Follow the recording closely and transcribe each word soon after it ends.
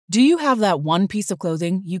Do you have that one piece of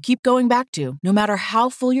clothing you keep going back to, no matter how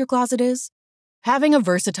full your closet is? Having a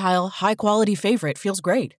versatile, high-quality favorite feels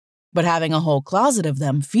great, but having a whole closet of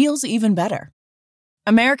them feels even better.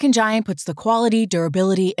 American Giant puts the quality,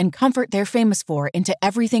 durability, and comfort they're famous for into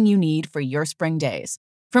everything you need for your spring days.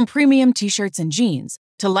 From premium t-shirts and jeans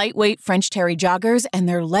to lightweight French terry joggers and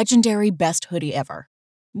their legendary best hoodie ever.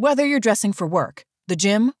 Whether you're dressing for work, the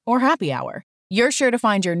gym, or happy hour, you're sure to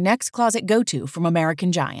find your next closet go-to from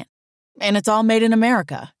American Giant. And it's all made in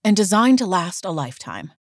America and designed to last a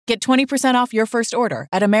lifetime. Get 20% off your first order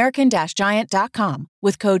at american-giant.com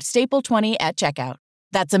with code STAPLE20 at checkout.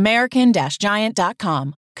 That's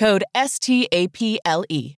american-giant.com, code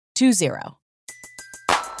STAPLE20.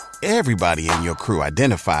 Everybody in your crew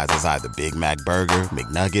identifies as either Big Mac Burger,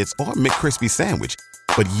 McNuggets, or McCrispy Sandwich.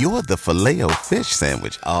 But you're the Filet-O-Fish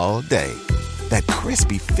Sandwich all day. That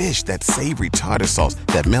crispy fish, that savory tartar sauce,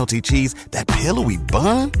 that melty cheese, that pillowy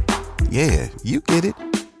bun. Yeah, you get it.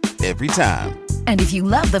 Every time. And if you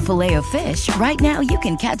love the Filet-O-Fish, right now you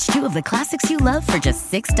can catch two of the classics you love for just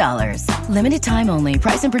 $6. Limited time only.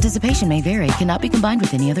 Price and participation may vary. Cannot be combined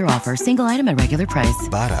with any other offer. Single item at regular price.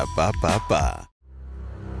 Ba-da-ba-ba-ba.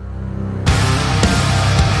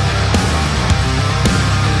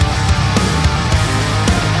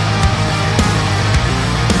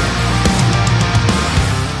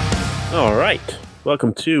 All right.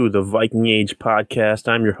 Welcome to the Viking Age podcast.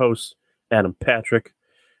 I'm your host, Adam Patrick.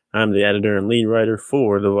 I'm the editor and lead writer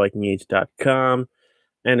for thevikingage.com.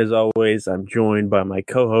 And as always, I'm joined by my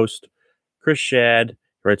co-host, Chris Shad,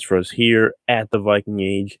 who writes for us here at the Viking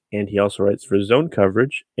Age, and he also writes for Zone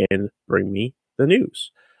Coverage and Bring Me the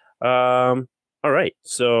News. All right.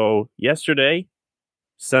 So yesterday,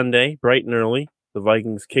 Sunday, bright and early, the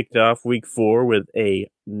Vikings kicked off week 4 with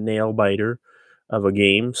a nail-biter of a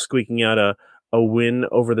game, squeaking out a win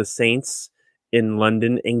over the Saints in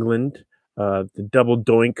London, England. The double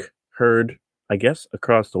doink heard, I guess,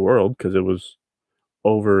 across the world because it was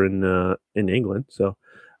over in England. So,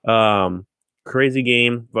 crazy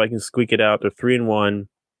game. Vikings squeak it out. They're 3-1.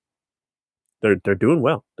 They're doing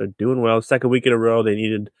well. They're doing well. Second week in a row. They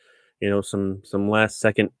needed, some last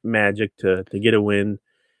second magic to get a win.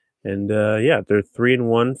 And they're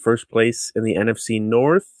 3-1, first place in the NFC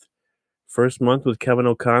North. First month with Kevin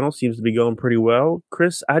O'Connell seems to be going pretty well.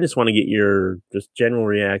 Chris, I just want to get your just general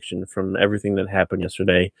reaction from everything that happened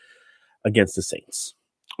yesterday against the Saints.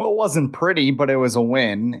 Well, it wasn't pretty, but it was a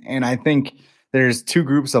win. And I think there's two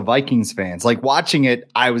groups of Vikings fans. Like watching it,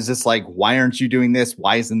 I was just like, why aren't you doing this?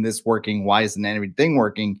 Why isn't this working? Why isn't anything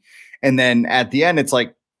working? And then at the end, it's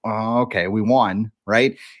like, oh, okay, we won,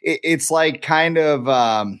 right? It's like kind of,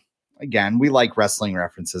 again, we like wrestling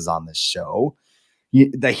references on this show.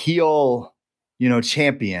 The heel,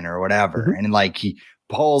 champion or whatever. Mm-hmm. And like he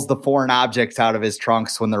pulls the foreign objects out of his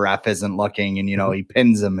trunks when the ref isn't looking and, he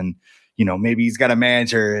pins them and, maybe he's got a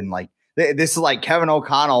manager and like this is like Kevin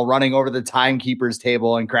O'Connell running over the timekeeper's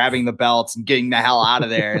table and grabbing the belts and getting the hell out of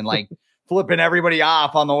there and like flipping everybody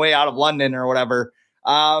off on the way out of London or whatever.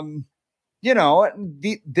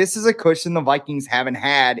 This is a cushion the Vikings haven't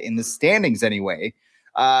had in the standings anyway.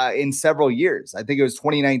 In several years. I think it was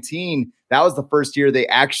 2019. That was the first year they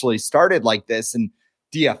actually started like this. And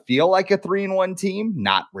do you feel like a 3-1 team?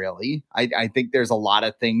 Not really. I think there's a lot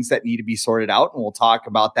of things that need to be sorted out. And we'll talk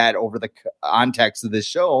about that over the context of this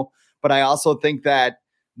show. But I also think that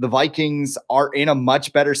the Vikings are in a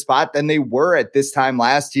much better spot than they were at this time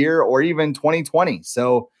last year or even 2020.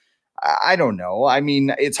 So I don't know. I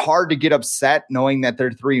mean, it's hard to get upset knowing that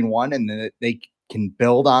they're 3-1 and that they can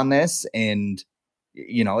build on this. And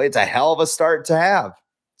it's a hell of a start to have.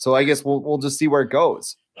 So I guess we'll just see where it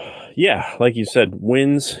goes. Yeah, like you said,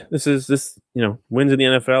 wins. Wins in the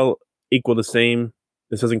NFL equal the same.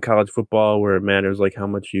 This isn't college football where it matters like how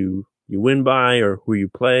much you win by or who you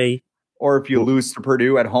play. Or if you lose to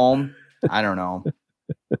Purdue at home. I don't know.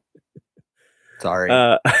 Sorry.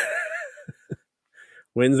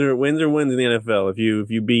 Wins are wins in the NFL. If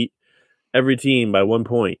you beat every team by 1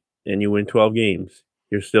 point and you win 12 games,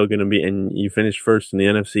 you're still going to be, and you finish first in the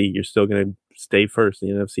NFC, you're still going to stay first in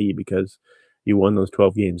the NFC because you won those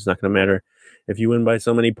 12 games. It's not going to matter if you win by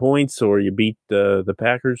so many points or you beat the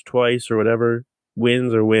Packers twice or whatever.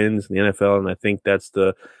 Wins are wins in the NFL, and I think that's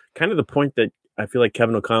the kind of the point that I feel like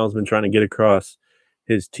Kevin O'Connell's been trying to get across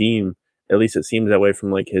his team. At least it seems that way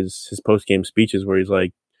from like his post-game speeches where he's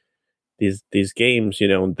like, these games,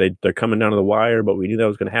 they're coming down to the wire, but we knew that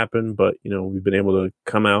was going to happen. But, we've been able to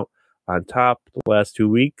come out on top the last 2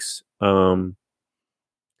 weeks. And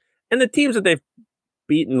the teams that they've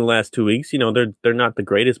beaten the last 2 weeks, they're not the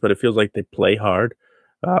greatest, but it feels like they play hard.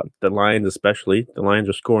 The Lions especially. The Lions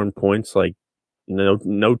are scoring points like,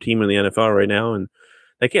 no team in the NFL right now, and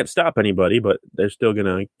they can't stop anybody, but they're still going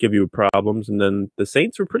to give you problems. And then the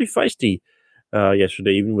Saints were pretty feisty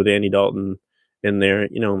yesterday, even with Andy Dalton in there.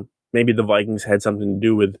 Maybe the Vikings had something to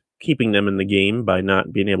do with keeping them in the game by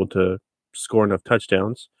not being able to score enough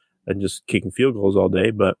touchdowns and just kicking field goals all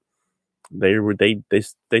day. But they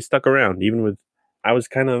stuck around, even with. I was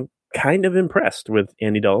kind of impressed with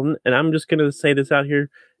Andy Dalton, and I'm just going to say this out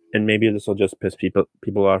here, and maybe this will just piss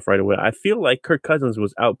people off right away. I feel like Kirk Cousins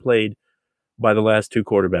was outplayed by the last two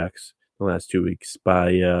quarterbacks the last 2 weeks,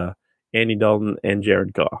 by Andy Dalton and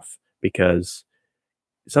Jared Goff, because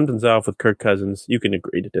something's off with Kirk Cousins. You can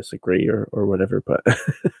agree to disagree or whatever, but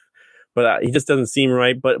but he just doesn't seem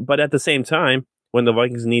right. But at the same time, when the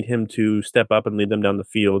Vikings need him to step up and lead them down the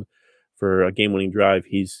field for a game-winning drive,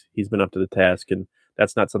 he's been up to the task, and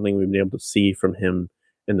that's not something we've been able to see from him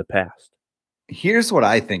in the past. Here's what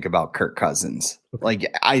I think about Kirk Cousins. Like,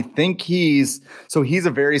 I think he's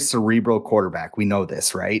a very cerebral quarterback. We know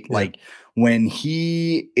this, right? Yeah. Like, when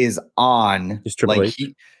he is on, he's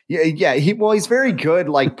he's very good,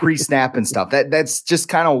 like pre-snap and stuff. That's just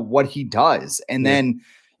kind of what he does. And then,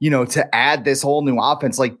 to add this whole new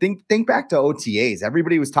offense, like think back to OTAs.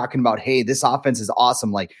 Everybody was talking about, hey, this offense is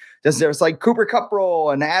awesome. Like, there's like Cooper Kupp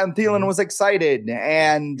roll, and Adam Thielen was excited,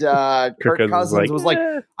 and Kirk Cousins was like,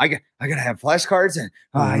 I gotta have flashcards,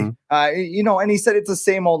 and and he said it's the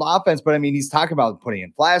same old offense, but I mean, he's talking about putting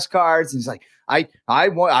in flashcards, and he's like, I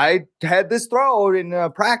had this throw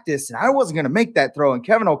in practice, and I wasn't gonna make that throw, and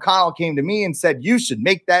Kevin O'Connell came to me and said, you should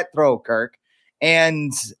make that throw, Kirk,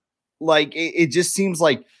 and like it just seems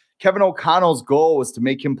like Kevin O'Connell's goal was to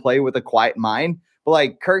make him play with a quiet mind. But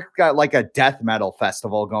like Kirk got like a death metal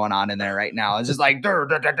festival going on in there right now. It's just like,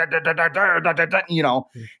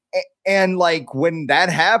 and like when that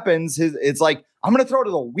happens, it's like, I'm going to throw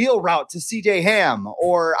to the wheel route to CJ Ham,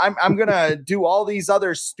 or I'm going to do all these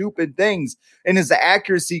other stupid things. And his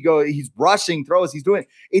accuracy he's rushing throws. He's doing,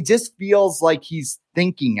 it just feels like he's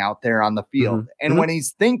thinking out there on the field. And when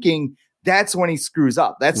he's thinking, that's when he screws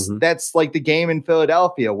up. That's like the game in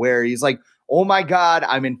Philadelphia where he's like, oh my God,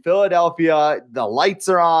 I'm in Philadelphia. The lights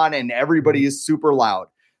are on and everybody is super loud.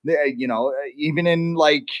 Even in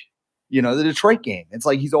the Detroit game, it's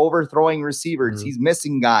like he's overthrowing receivers. He's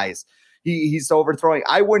missing guys. He's overthrowing.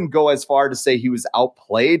 I wouldn't go as far to say he was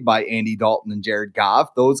outplayed by Andy Dalton and Jared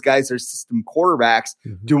Goff. Those guys are system quarterbacks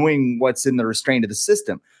doing what's in the restraint of the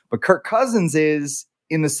system. But Kirk Cousins is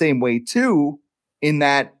in the same way too, in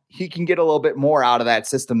that he can get a little bit more out of that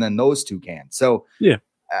system than those two can. So yeah.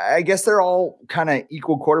 I guess they're all kind of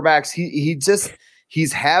equal quarterbacks.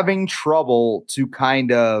 He's having trouble to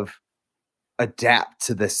kind of adapt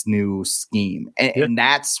to this new scheme. And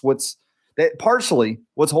that's partially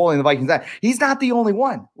what's holding the Vikings down. He's not the only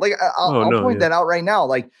one. Like I'll point that out right now.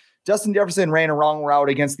 Like Justin Jefferson ran a wrong route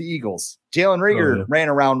against the Eagles. Jalen Reagor ran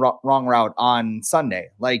a wrong route on Sunday.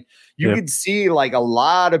 Like you could see like a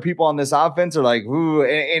lot of people on this offense are like, ooh,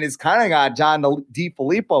 and it's kind of got John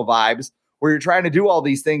DeFilippo vibes, where you're trying to do all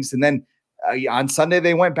these things. And then on Sunday,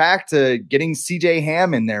 they went back to getting CJ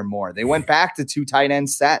Ham in there more. They went back to 2 tight end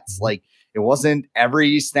sets. Like it wasn't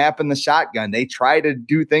every snap in the shotgun. They try to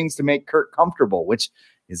do things to make Kirk comfortable, which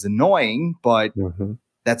is annoying, but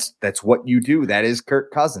that's what you do. That is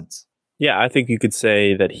Kirk Cousins. Yeah, I think you could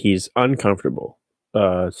say that he's uncomfortable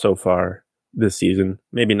so far this season.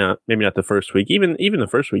 Maybe not the first week. Even the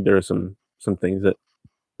first week, there are some things that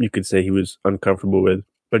you could say he was uncomfortable with.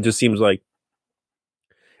 But it seems like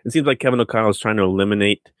Kevin O'Connell is trying to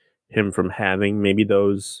eliminate him from having maybe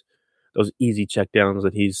those easy checkdowns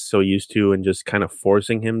that he's so used to, and just kind of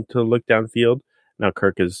forcing him to look downfield. Now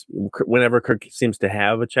whenever Kirk seems to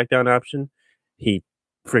have a checkdown option, he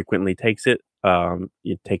frequently takes it.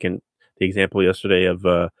 You'd taken the example yesterday of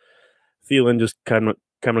Thielen just coming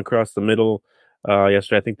across the middle.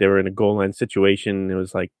 Yesterday, I think they were in a goal line situation. It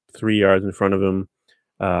was like 3 yards in front of him.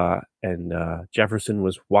 And Jefferson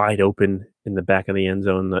was wide open in the back of the end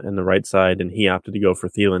zone on the right side, and he opted to go for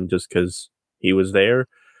Thielen just because he was there.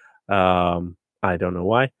 I don't know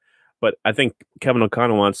why, but I think Kevin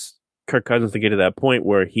O'Connell wants Kirk Cousins to get to that point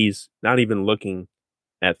where he's not even looking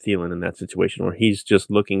at Thielen in that situation, where he's just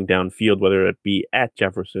looking downfield, whether it be at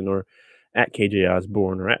Jefferson or at KJ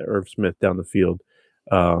Osborne or at Irv Smith down the field.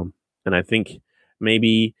 And I think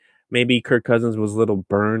maybe Kirk Cousins was a little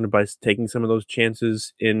burned by taking some of those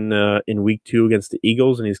chances in week 2 against the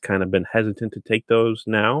Eagles, and he's kind of been hesitant to take those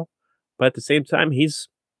now. But at the same time, he's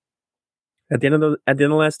at the end of the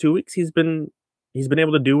last 2 weeks, he's been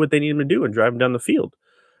able to do what they need him to do and drive them down the field.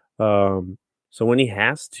 So when he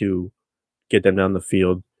has to get them down the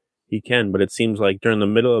field, he can. But it seems like during the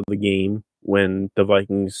middle of the game, when the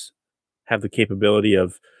Vikings have the capability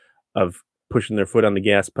of pushing their foot on the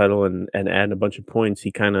gas pedal and adding a bunch of points.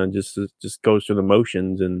 He kind of just goes through the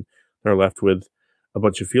motions, and they're left with a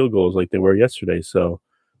bunch of field goals like they were yesterday. So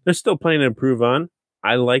there's still plenty to improve on.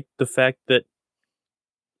 I like the fact that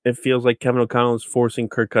it feels like Kevin O'Connell is forcing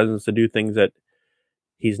Kirk Cousins to do things that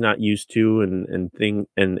he's not used to,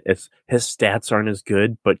 and his stats aren't as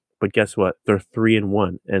good, but guess what? They're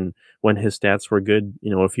 3-1. And when his stats were good,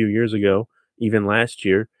 a few years ago, even last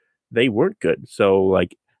year, they weren't good. So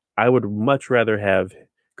like, I would much rather have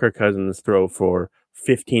Kirk Cousins throw for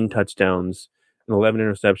 15 touchdowns and 11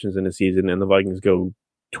 interceptions in a season, and the Vikings go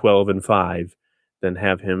 12-5, than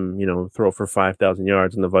have him, throw for 5,000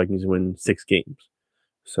 yards and the Vikings win 6 games.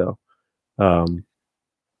 So,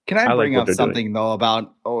 can I bring like up something though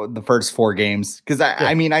about the first 4 games? Because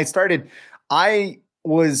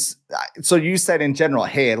so you said in general,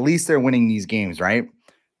 hey, at least they're winning these games, right?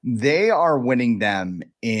 They are winning them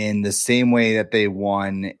in the same way that they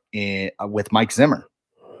won with Mike Zimmer.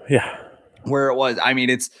 Yeah. Where it was,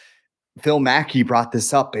 it's Phil Mackey brought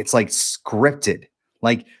this up. It's like scripted.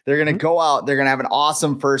 Like they're going to go out, they're going to have an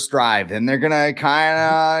awesome first drive, then they're going to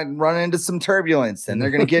kind of run into some turbulence, then they're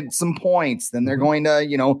going to get some points, then they're going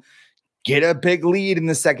to, get a big lead in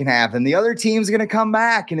the second half, and the other team's going to come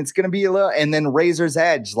back, and it's going to be a little, and then razor's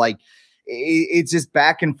edge. Like it's just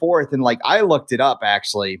back and forth. And like I looked it up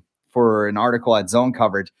actually for an article at Zone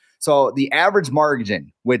Coverage. So the average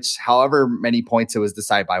margin, which however many points it was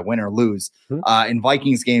decided by, win or lose, in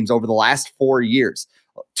Vikings games over the last 4 years.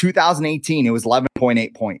 2018, it was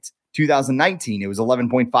 11.8 points. 2019, it was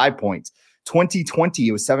 11.5 points. 2020,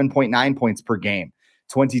 it was 7.9 points per game.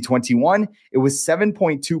 2021, it was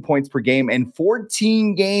 7.2 points per game, and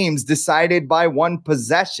 14 games decided by one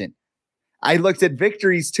possession. I looked at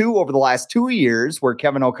victories too over the last 2 years where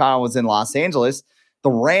Kevin O'Connell was in Los Angeles.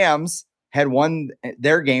 The Rams had won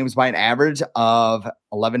their games by an average of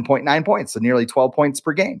 11.9 points, so nearly 12 points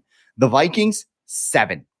per game. The Vikings,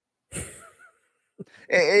 7.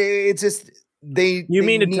 It's just You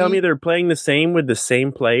mean to tell me they're playing the same with the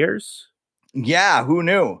same players? Yeah, who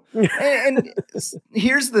knew? and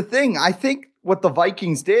here's the thing. I think what the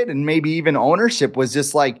Vikings did, and maybe even ownership, was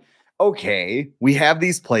just like, okay, we have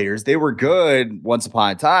these players. They were good once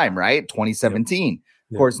upon a time, right? 2017. Yep.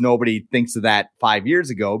 Of course, nobody thinks of that 5 years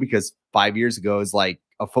ago, because 5 years ago is like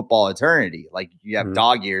a football eternity. Like you have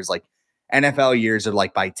dog years, like NFL years are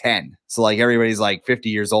like by 10. So like everybody's like 50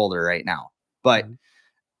 years older right now. But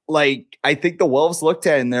like, I think the Wolves looked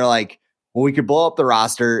at it and they're like, well, we could blow up the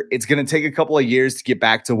roster. It's going to take a couple of years to get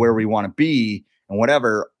back to where we want to be and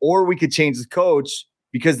whatever. Or we could change the coach,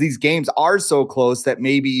 because these games are so close that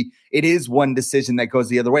maybe it is one decision that goes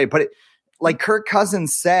the other way. But like Kirk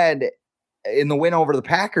Cousins said in the win over the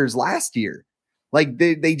Packers last year, like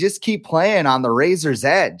they just keep playing on the razor's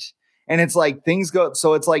edge. And it's like things go.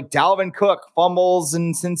 So it's like Dalvin Cook fumbles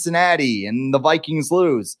in Cincinnati and the Vikings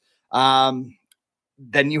lose.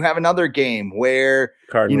 Then you have another game where,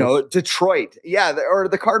 Detroit, or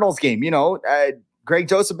the Cardinals game, Greg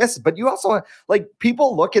Joseph misses. But you also, like,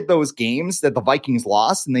 people look at those games that the Vikings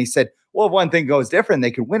lost and they said, well, if one thing goes different, they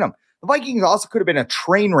could win them. The Vikings also could have been a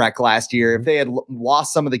train wreck last year if they had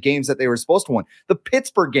lost some of the games that they were supposed to win. The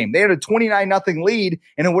Pittsburgh game, they had a 29-0 lead,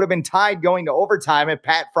 and it would have been tied going to overtime if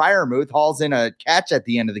Pat Freiermuth hauls in a catch at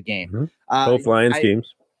the end of the game. Both Lions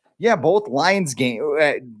games. Yeah, both Lions game.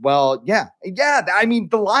 I mean,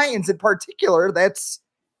 the Lions in particular, that's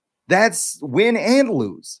win and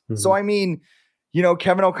lose. So, I mean,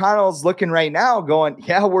 Kevin O'Connell's looking right now going,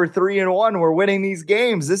 yeah, we're 3-1. We're winning these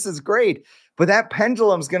games. This is great. But that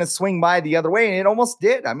pendulum's going to swing by the other way. And it almost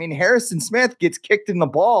did. I mean, Harrison Smith gets kicked in the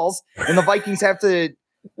balls and the Vikings have to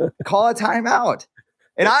call a timeout.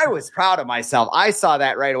 And I was proud of myself. I saw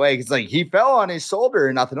that right away. It's like he fell on his shoulder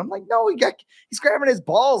or nothing. I'm like, no, he's grabbing his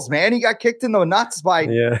balls, man. He got kicked in the nuts by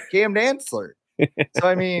Cam Dantzler. So,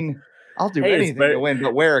 I mean, I'll do anything to win,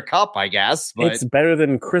 but wear a cup, I guess. But it's better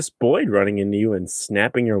than Chris Boyd running into you and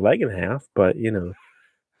snapping your leg in half. But,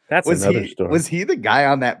 that's another story. Was he the guy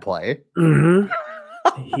on that play?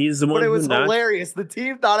 Mm-hmm. He's the one. But it was hilarious. The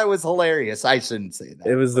team thought it was hilarious. I shouldn't say that.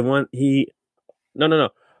 It was the one No.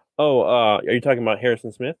 Oh, are you talking about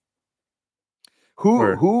Harrison Smith?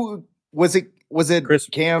 Who was it? Was it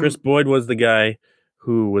Cam? Chris Boyd was the guy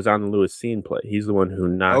who was on the Lewis Cine play. He's the one who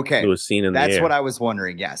knocked Lewis Cine in the air. That's what I was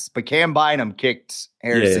wondering, yes. But Cam Bynum kicked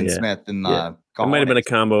Harrison Smith in the It might have been a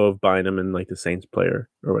combo of Bynum and like the Saints player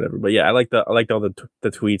or whatever. But yeah, I liked all the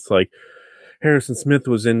tweets like Harrison Smith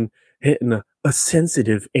was hitting a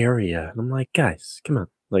sensitive area. And I'm like, guys, come on.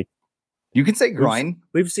 Like, you can say groin.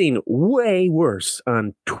 We've seen way worse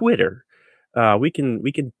on Twitter. We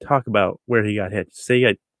can talk about where he got hit. Say he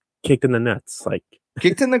got kicked in the nuts, like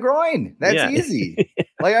kicked in the groin. That's Yeah. easy.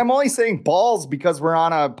 Like, I'm only saying balls because we're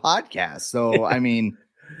on a podcast. So, I mean,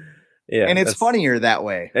 yeah, and it's funnier that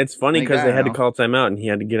way. It's funny Like, because I they don't had to know. call timeout and he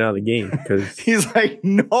had to get out of the game because He's like,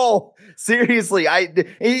 no, seriously.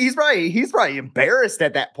 He's probably embarrassed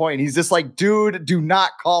at that point. He's just like, dude, do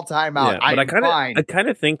not call timeout. but I kind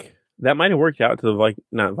of think that might have worked out to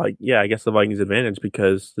the I guess the Vikings' advantage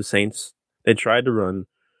because the Saints, they tried to run,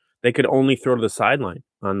 they could only throw to the sideline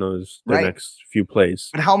on the next few plays.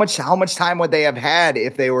 But how much time would they have had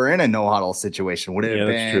if they were in a no huddle situation? Would it have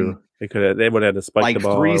been? That's true. They would have had to spike like the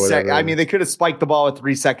ball. 3 seconds. I mean, they could have spiked the ball with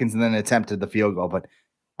 3 seconds and then attempted the field goal. But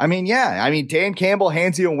I mean, Dan Campbell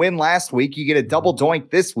hands you a win last week. You get a double doink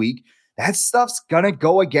this week. That stuff's gonna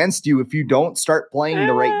go against you if you don't start playing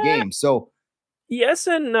the right game. So yes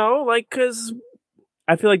and no, because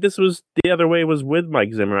I feel like this was the other way was with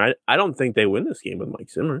Mike Zimmer. I don't think they win this game with Mike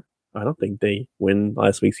Zimmer. I don't think they win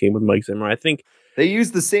last week's game with Mike Zimmer. I think they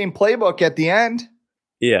used the same playbook at the end.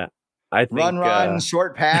 Yeah. I think run,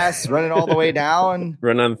 short pass, run it all the way down.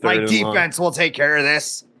 Run on third. My defense will take care of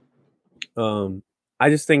this. I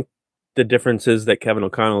just think the differences that Kevin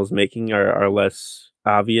O'Connell is making are less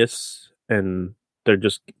obvious, and they're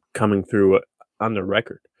just coming through on the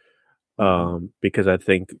record. Because I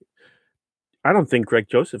don't think Greg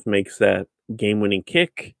Joseph makes that game-winning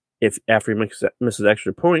kick if after he misses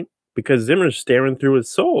extra point because Zimmer's staring through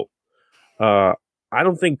his soul. I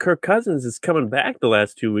don't think Kirk Cousins is coming back the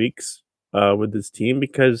last 2 weeks with this team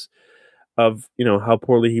because of how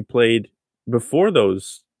poorly he played before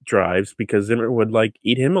those drives because Zimmer would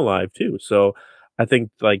eat him alive too. So I think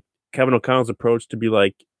Kevin O'Connell's approach to be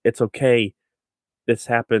it's okay, this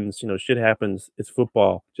happens, shit happens, it's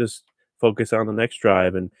football, just focus on the next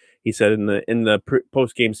drive. And he said in the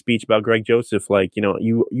post game speech about Greg Joseph,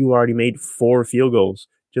 you already made 4 field goals,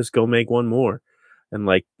 just go make one more. And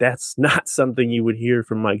that's not something you would hear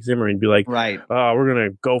from Mike Zimmer and be like, right, oh, we're going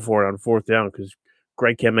to go for it on 4th down because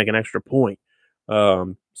Greg can't make an extra point.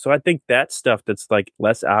 So I think that stuff that's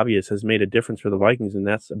less obvious has made a difference for the Vikings. And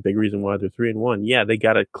that's a big reason why they're 3-1. Yeah, they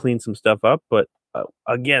got to clean some stuff up. But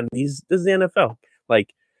again, this is the NFL.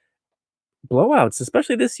 Blowouts,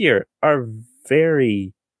 especially this year, are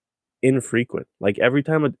very infrequent. Every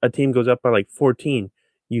time a team goes up by 14,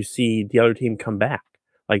 you see the other team come back.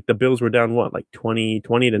 The Bills were down 20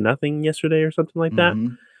 to nothing yesterday or something like that.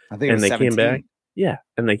 I think it was 17. Came back. Yeah,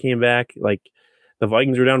 and they came back. The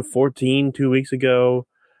Vikings were down 14 2 weeks ago.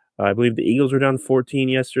 I believe the Eagles were down 14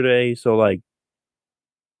 yesterday. So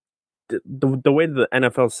the way the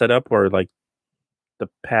NFL set up, where the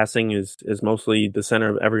passing is mostly the center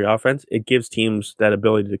of every offense, it gives teams that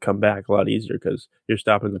ability to come back a lot easier because you're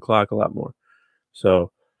stopping the clock a lot more.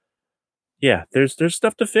 So. Yeah, there's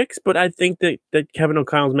stuff to fix, but I think that Kevin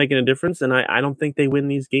O'Connell's making a difference, and I don't think they win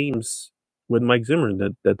these games with Mike Zimmer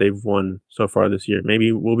that they've won so far this year.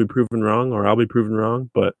 Maybe we'll be proven wrong, or I'll be proven wrong,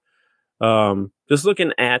 but just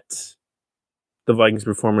looking at the Vikings'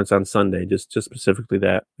 performance on Sunday, just specifically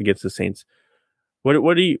that against the Saints, what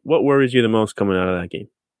worries you the most coming out of that game?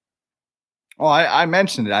 Oh, I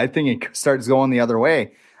mentioned it. I think it starts going the other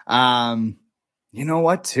way. You know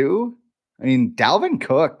what, too? I mean, Dalvin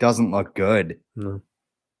Cook doesn't look good.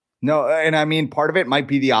 No, and I mean, part of it might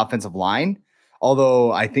be the offensive line,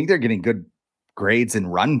 although I think they're getting good grades in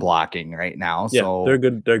run blocking right now. Yeah, so they're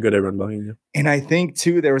good. They're good at run blocking. Yeah. And I think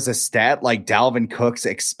too, there was a stat Dalvin Cook's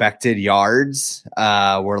expected yards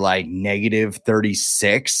were negative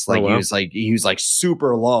 36. Wow. He was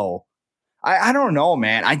super low. I don't know,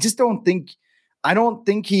 man. I don't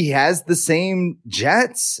think he has the same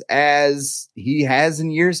Jets as he has in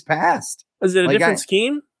years past. Is it a different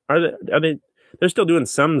scheme? Are they? They're still doing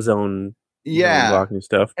some zone, blocking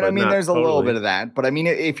stuff. And I mean, there's a little bit of that. But I mean,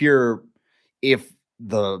 if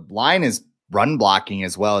the line is run blocking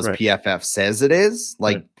as well as PFF says it is,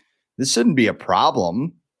 this shouldn't be a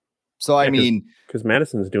problem. So I mean, because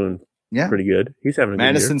Madison's doing pretty good. He's having a good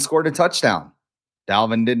Madison year. Scored a touchdown.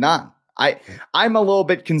 Dalvin did not. I'm a little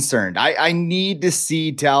bit concerned. I need to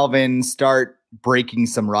see Dalvin start breaking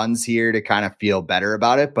some runs here to kind of feel better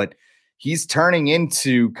about it, but he's turning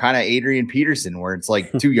into kind of Adrian Peterson where it's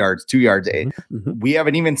 2 yards. Mm-hmm. We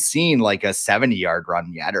haven't even seen a 70-yard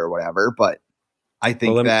run yet or whatever, but I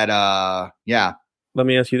think Let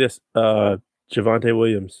me ask you this. Javonte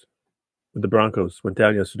Williams with the Broncos went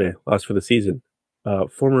down yesterday, lost for the season.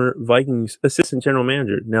 Former Vikings assistant general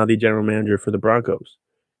manager, now the general manager for the Broncos.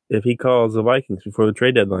 If he calls the Vikings before the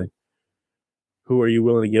trade deadline, who are you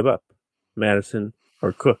willing to give up? Madison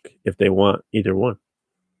or Cook, if they want either one?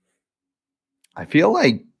 I feel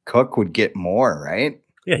like Cook would get more, right?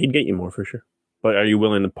 Yeah, he'd get you more for sure. But are you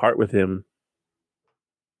willing to part with him?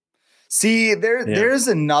 See, there's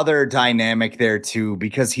another dynamic there too,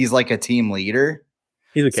 because he's like a team leader.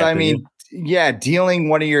 He's a captain. So I mean, dealing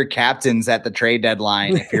one of your captains at the trade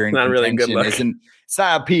deadline if you're in not contention really it's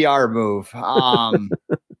not a PR move. I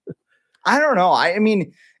don't know. I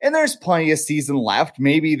mean, and there's plenty of season left.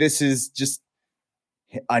 Maybe this is just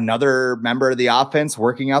another member of the offense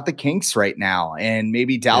working out the kinks right now. And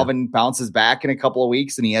maybe Dalvin bounces back in a couple of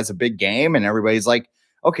weeks and he has a big game and everybody's like,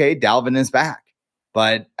 okay, Dalvin is back.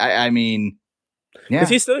 But I mean,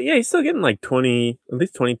 he's still getting like at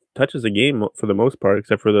least 20 touches a game for the most part,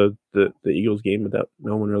 except for the Eagles game, but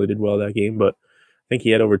no one really did well that game. But I think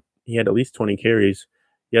he had at least 20 carries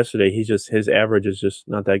yesterday. His average is just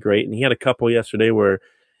not that great. And he had a couple yesterday where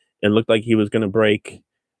it looked like he was going to break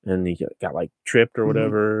and he got like tripped or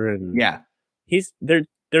whatever. And they're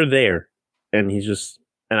there. And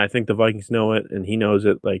and I think the Vikings know it and he knows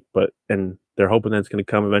it, and they're hoping that's going to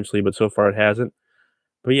come eventually, but so far it hasn't.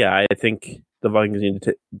 But yeah, I think the Vikings need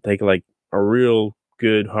to take like a real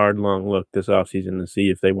good, hard, long look this offseason to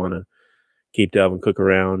see if they want to keep Dalvin Cook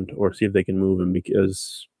around or see if they can move him,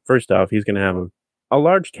 because first off, he's going to have a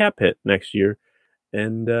large cap hit next year.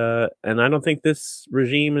 And I don't think this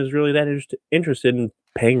regime is really that interested in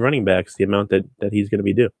paying running backs the amount that he's going to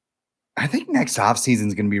be due. I think next offseason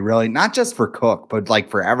is going to be really not just for Cook, but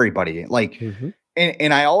like for everybody. Like,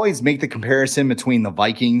 and I always make the comparison between the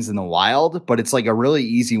Vikings and the Wild, but it's like a really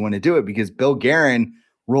easy one to do it because Bill Guerin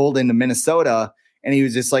rolled into Minnesota and he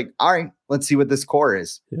was just like, all right, let's see what this core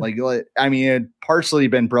is. Yeah. I mean, it had partially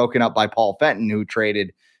been broken up by Paul Fenton, who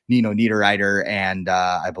traded Nino Niederreiter and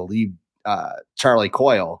I believe Charlie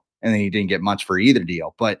Coyle, and then he didn't get much for either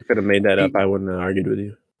deal. But could have made that up. I wouldn't have argued with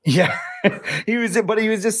you. Yeah, he was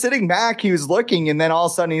just sitting back. He was looking, and then all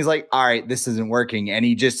of a sudden he's like, all right, this isn't working. And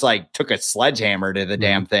he just like took a sledgehammer to the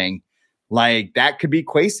damn thing. Like that could be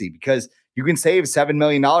Kwesi because you can save $7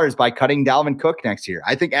 million by cutting Dalvin Cook next year.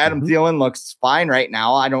 I think Adam Thielen looks fine right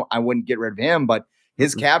now. I wouldn't get rid of him, but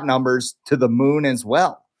his cap numbers to the moon as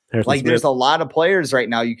well. There's a lot of players right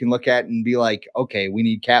now you can look at and be like, okay, we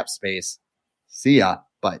need cap space. See ya.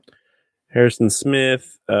 But Harrison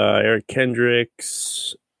Smith, Eric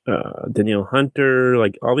Kendricks, Danielle Hunter,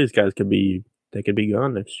 like all these guys could be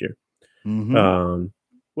gone next year.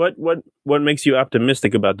 What makes you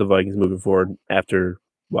optimistic about the Vikings moving forward after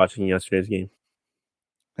watching yesterday's game?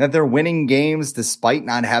 That they're winning games despite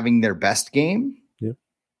not having their best game. Yeah,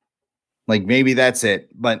 like maybe that's it,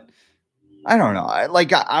 but I don't know.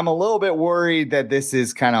 I'm a little bit worried that this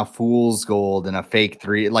is kind of fool's gold and a fake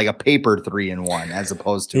three, like a paper 3-1, as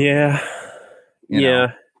opposed to you know.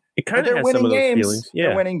 It kind of has some of those feelings. Yeah,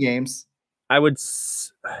 they're winning games. I would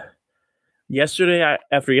after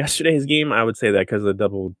yesterday's game, I would say that because of the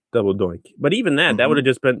double doink. But even that would have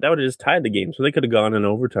just tied the game, so they could have gone in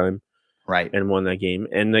overtime, right, and won that game.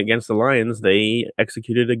 And against the Lions, they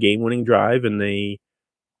executed a game-winning drive, and they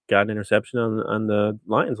got an interception on the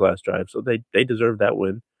Lions' last drive, so they deserved that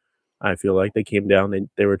win. I feel like they came down,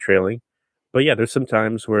 they were trailing, but yeah, there's some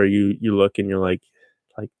times where you look and you're like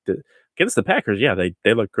against the Packers, yeah,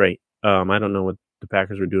 they look great. I don't know what the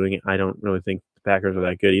Packers were doing. I don't really think the Packers are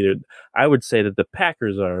that good either. I would say that the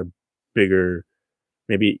Packers are bigger.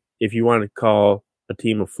 Maybe if you want to call a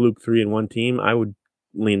team a fluke 3-1 team, I would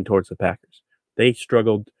lean towards the Packers. They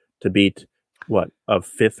struggled to beat a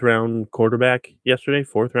 5th round quarterback yesterday,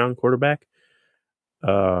 4th round quarterback.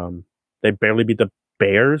 They barely beat the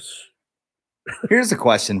Bears. Here's a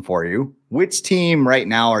question for you. Which team right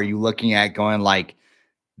now are you looking at going like,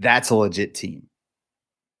 that's a legit team?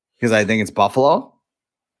 Because I think it's Buffalo.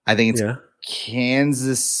 I think it's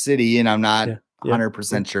Kansas City, and I'm not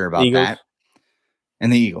 100% sure about that.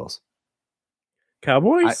 And the Eagles.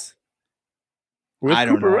 Cowboys? I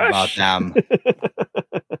don't know about them.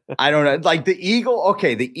 I don't know. Like the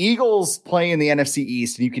Eagles play in the NFC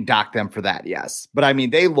East, and you can dock them for that, yes. But I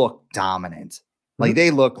mean, they look dominant. Like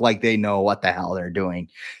they look like they know what the hell they're doing.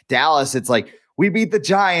 Dallas, it's like, we beat the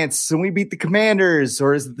Giants and we beat the Commanders,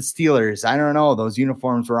 or is it the Steelers? I don't know. Those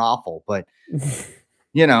uniforms were awful, but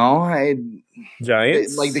Giants. I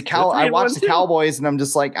watched the Cowboys and I'm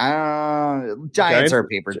just like, Giants are a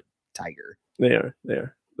paper tiger. They are.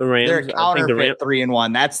 The Rams. They're counterfeit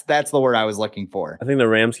 3-1. That's the word I was looking for. I think the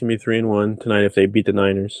Rams can be 3-1 tonight if they beat the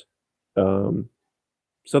Niners.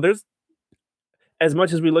 So there's, as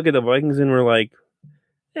much as we look at the Vikings and we're like,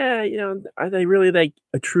 are they really like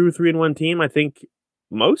a true 3-1 team? I think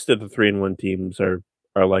most of the 3-1 teams are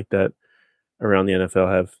like that around the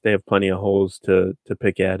NFL. They have plenty of holes to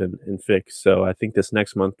pick at and fix. So I think this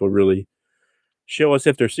next month will really show us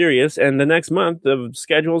if they're serious. And the next month, the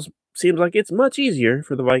schedules seems like it's much easier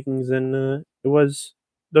for the Vikings than it was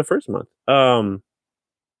the first month.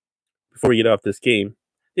 before we get off this game,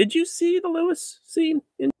 did you see the Lewis scene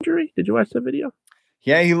injury? Did you watch the video?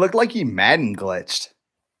 Yeah, he looked like he Madden glitched.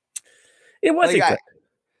 It wasn't Like, good.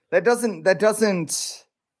 That doesn't.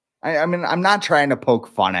 I mean, I'm not trying to poke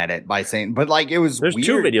fun at it by saying, but like it was. There's weird.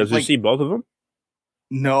 two videos. Did Like, you see both of them?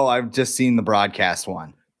 No, I've just seen the broadcast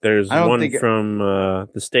one. There's one from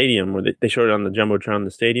the stadium where they showed it on the Jumbotron in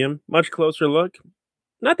the stadium. Much closer look.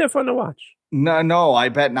 Not that fun to watch. No, I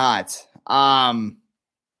bet not.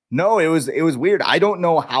 No, it was weird. I don't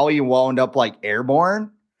know how he wound up like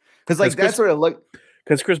airborne. Because like that's what it looked.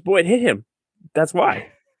 Because Chris Boyd hit him. That's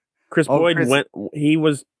why. Chris Boyd he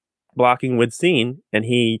was blocking with Scene, and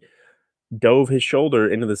he dove his shoulder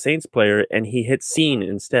into the Saints player, and he hit Scene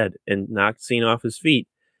instead and knocked Scene off his feet.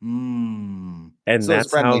 And so that's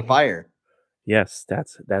friendly fire. Yes,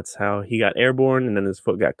 that's how he got airborne, and then his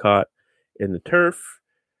foot got caught in the turf.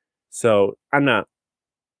 So I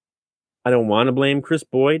don't want to blame Chris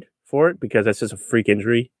Boyd for it because that's just a freak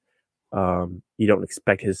injury. You don't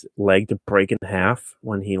expect his leg to break in half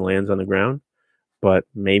when he lands on the ground, but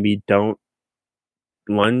maybe don't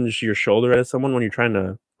lunge your shoulder at someone when you're trying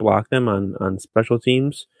to block them on special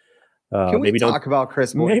teams. Can we talk about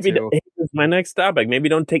Chris Boyd too? This is my next topic. Maybe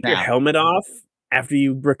don't take your helmet off after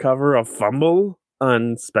you recover a fumble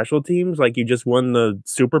on special teams like you just won the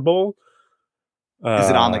Super Bowl. Is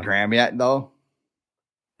it on the gram yet, though?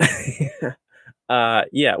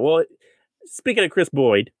 Yeah. Well, speaking of Chris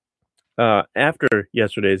Boyd, after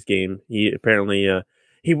yesterday's game, he apparently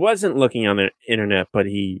he wasn't looking on the internet, but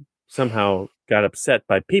he somehow got upset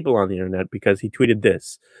by people on the internet because he tweeted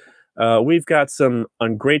this. We've got some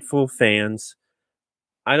ungrateful fans.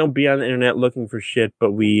 I don't be on the internet looking for shit,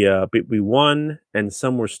 but we won, and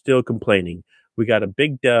some were still complaining. We got a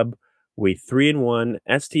big dub. We 3-1.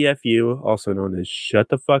 STFU, also known as shut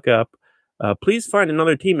the fuck up. Please find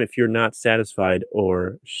another team if you're not satisfied,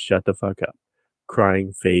 or shut the fuck up.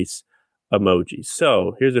 Crying face emoji.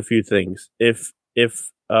 So here's a few things. If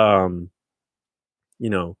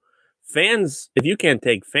fans, if you can't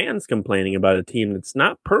take fans complaining about a team that's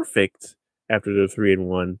not perfect after they're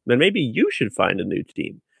 3-1, then maybe you should find a new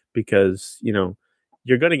team, because you're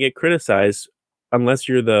going to get criticized unless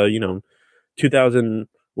you're the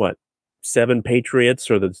 2007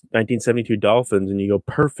 Patriots or the 1972 Dolphins and you go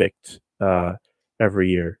perfect every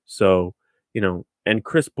year. So and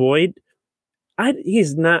Chris Boyd,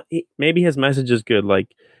 he's not. Maybe his message is good, like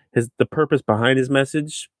the purpose behind his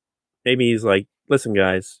message. Maybe he's like, listen,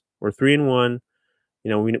 guys, we're 3-1.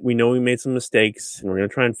 We know we made some mistakes and we're going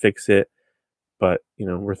to try and fix it. But,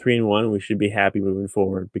 we're 3-1 and we should be happy moving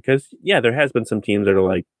forward, because there has been some teams that are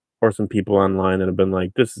like, or some people online that have been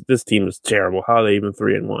like, this team is terrible. How are they even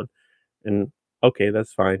 3-1? And okay,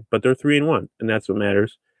 that's fine. But they're 3-1 and that's what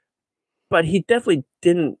matters. But he definitely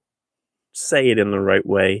didn't say it in the right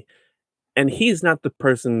way. And he's not the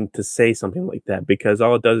person to say something like that, because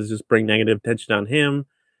all it does is just bring negative attention on him,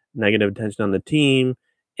 negative attention on the team.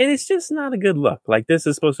 And it's just not a good look. Like, this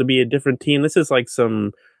is supposed to be a different team. This is like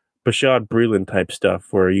some Bashad Breeland type stuff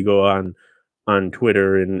where you go on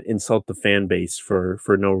Twitter and insult the fan base for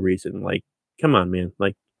no reason. Like, come on, man.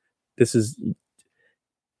 Like,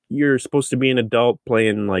 you're supposed to be an adult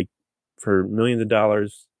playing like for millions of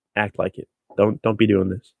dollars. Act like it. Don't be doing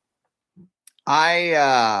this.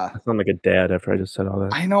 I sound like a dad after I just said all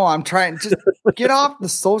that. I know. I'm trying to just get off the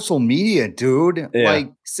social media, dude. Yeah.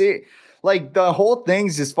 Like, see, like the whole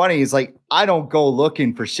thing's just funny. It's like, I don't go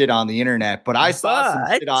looking for shit on the internet, but I saw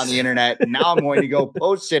some shit on the internet, and now I'm going to go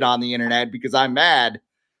post shit on the internet because I'm mad.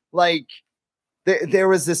 Like, there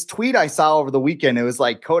was this tweet I saw over the weekend. It was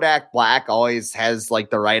like, Kodak Black always has like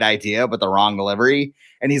the right idea, but the wrong delivery.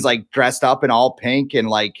 And he's like dressed up in all pink, and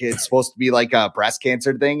like it's supposed to be like a breast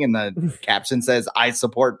cancer thing. And the caption says, I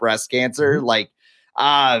support breast cancer. Like,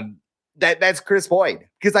 that's Chris Boyd.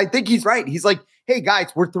 Because I think he's right. He's like, hey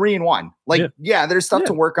guys, we're 3-1. Like, yeah, there's stuff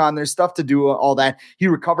to work on. There's stuff to do, all that. He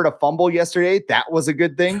recovered a fumble yesterday. That was a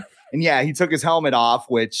good thing. And yeah, he took his helmet off,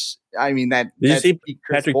 which, I mean, Did you see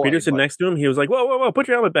Patrick Peterson next to him? He was like, whoa, put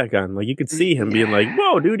your helmet back on. Like, you could see him being like,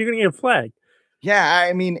 whoa, dude, you're going to get a flag. Yeah,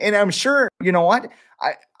 I mean, and I'm sure, you know what?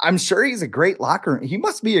 I'm sure he's a great locker. He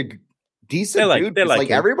must be a decent dude. Like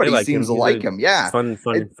everybody seems to like him. Yeah. Fun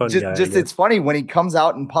guy. It's funny when he comes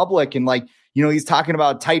out in public and like, he's talking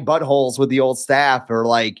about tight buttholes with the old staff, or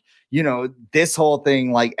like, this whole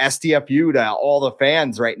thing, like STFU to all the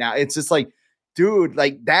fans right now. It's just like, dude,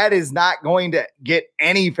 like that is not going to get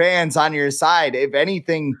any fans on your side. If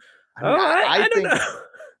anything, I don't know.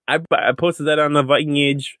 I posted that on the Viking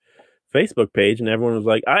Age Facebook page, and everyone was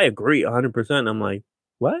like, I agree 100%. I'm like,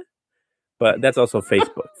 what? But that's also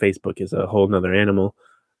Facebook. Facebook is a whole nother animal.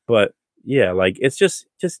 But Yeah, like it's just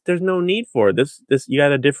there's no need for it. This you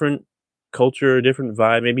got a different culture, a different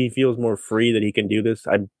vibe. Maybe he feels more free that he can do this.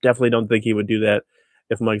 I definitely don't think he would do that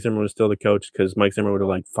if Mike Zimmer was still the coach, because Mike Zimmer would have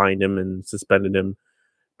like fined him and suspended him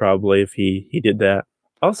probably if he did that.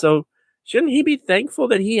 Also, shouldn't he be thankful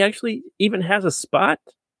that he actually even has a spot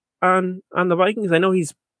on the Vikings? I know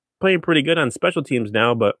he's playing pretty good on special teams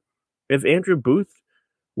now, but if Andrew Booth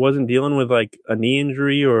wasn't dealing with like a knee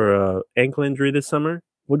injury or a ankle injury this summer,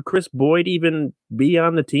 would Chris Boyd even be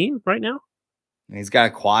on the team right now? He's got a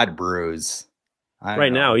quad bruise.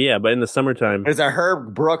 Right now, yeah, but in the summertime. There's a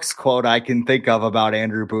Herb Brooks quote I can think of about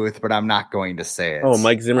Andrew Booth, but I'm not going to say it. Oh,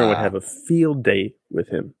 Mike Zimmer would have a field day with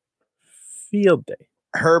him. Field day.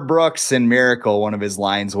 Herb Brooks in Miracle, one of his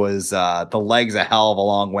lines was, the leg's a hell of a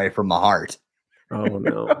long way from the heart. Oh,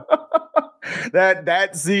 no.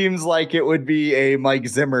 That seems like it would be a Mike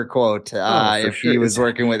Zimmer quote if he was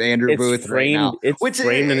working with Andrew Booth framed, right now. It's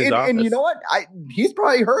framed in his office. And you know what? He's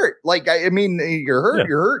probably hurt. Like, I mean, you're hurt. Yeah.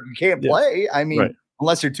 You're hurt. You can't play. I mean,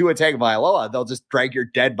 unless you're Tua Tagovailoa, they'll just drag your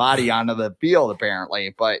dead body onto the field,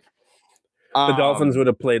 apparently. But the Dolphins would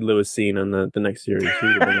have played Lewis Cine on the next series.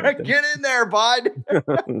 Get in there, bud.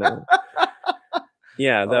 No.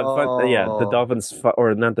 Yeah, the Dolphins,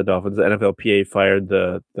 or not the Dolphins, the NFLPA fired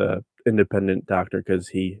the independent doctor because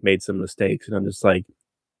he made some mistakes. And I'm just like,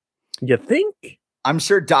 you think? I'm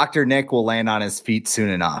sure Dr. Nick will land on his feet soon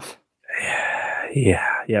enough.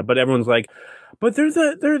 Yeah. But everyone's like, but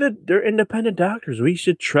they're independent doctors. We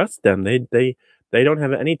should trust them. They don't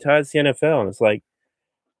have any ties to the NFL. And it's like,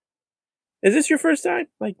 is this your first time?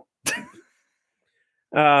 Like,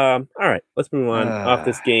 all right, let's move on off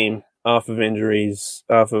this game, off of injuries,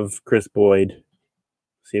 off of Chris Boyd.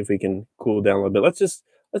 See if we can cool down a little bit.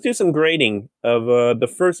 Let's do some grading of the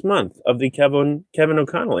first month of the Kevin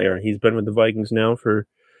O'Connell era. He's been with the Vikings now for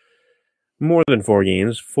more than 4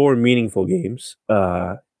 games, 4 meaningful games,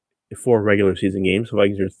 4 regular season games. The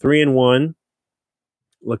Vikings are 3-1,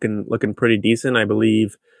 looking pretty decent. I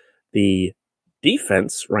believe the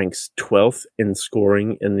defense ranks 12th in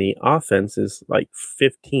scoring, and the offense is like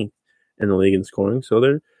 15th in the league in scoring. So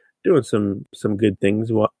they're doing some good things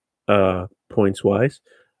points wise.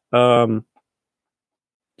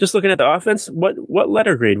 Just looking at the offense, what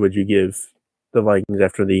letter grade would you give the Vikings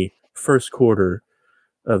after the first quarter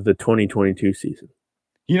of the 2022 season?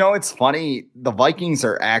 You know, it's funny. The Vikings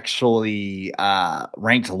are actually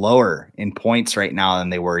ranked lower in points right now than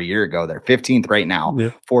they were a year ago. They're 15th right now,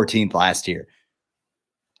 14th last year.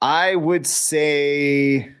 I would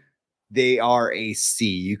say they are a C.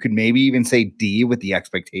 You could maybe even say D with the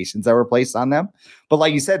expectations that were placed on them. But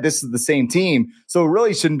like you said, this is the same team. So it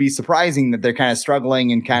really shouldn't be surprising that they're kind of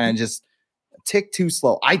struggling and kind of just tick too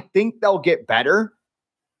slow. I think they'll get better.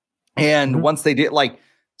 And once they did, like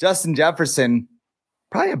Justin Jefferson,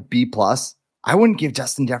 probably a B+. I wouldn't give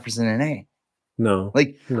Justin Jefferson an A. No.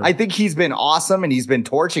 I think he's been awesome and he's been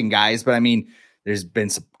torching guys. But I mean, there's been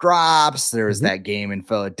some drops. There was that game in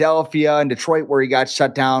Philadelphia and Detroit where he got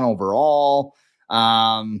shut down overall.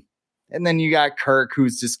 And then you got Kirk,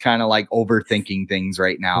 who's just kind of like overthinking things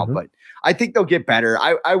right now. But I think they'll get better.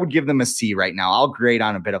 I would give them a C right now. I'll grade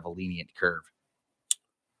on a bit of a lenient curve.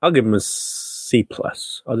 I'll give them a C+.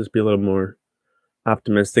 I'll just be a little more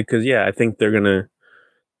optimistic because, I think they're going to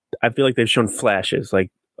 – I feel like they've shown flashes. Like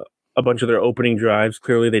a bunch of their opening drives,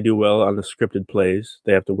 clearly they do well on the scripted plays.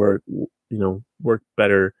 They have to work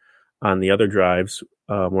better on the other drives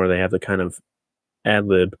where they have the kind of ad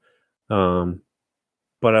lib.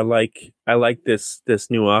 But I like this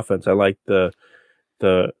new offense. I like the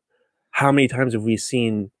how many times have we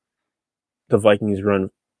seen the Vikings run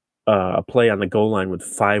a play on the goal line with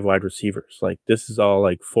 5 wide receivers? Like this is all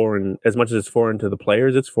like foreign. As much as it's foreign to the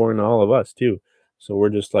players, it's foreign to all of us too. So we're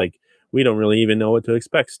just like we don't really even know what to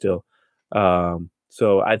expect still.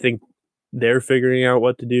 So I think they're figuring out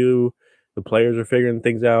what to do. The players are figuring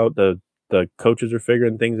things out. The coaches are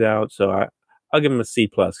figuring things out. So I'll give them a C+.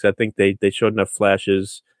 I think they showed enough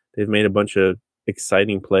flashes. They've made a bunch of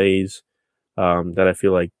exciting plays that I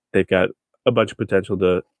feel like they've got a bunch of potential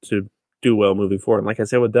to do well moving forward. And like I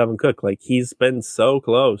said with Dalvin Cook, like he's been so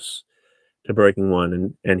close to breaking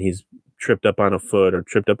one, and he's tripped up on a foot or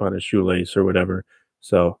tripped up on a shoelace or whatever.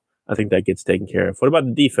 So I think that gets taken care of. What about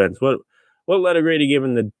the defense? What letter grade are you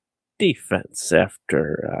giving the defense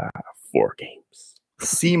after 4 games?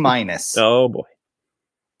 C-. Oh boy.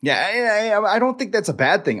 Yeah, I don't think that's a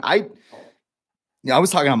bad thing. I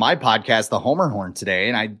was talking on my podcast, The Homer Horn, today,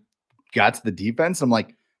 and I got to the defense. I'm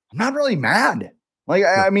like, I'm not really mad. Like,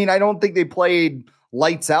 I mean, I don't think they played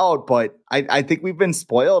lights out, but I think we've been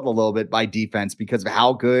spoiled a little bit by defense because of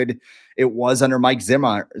how good it was under Mike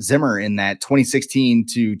Zimmer in that 2016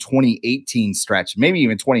 to 2018 stretch, maybe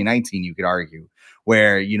even 2019, you could argue,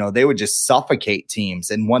 where, they would just suffocate teams.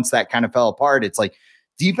 And once that kind of fell apart, it's like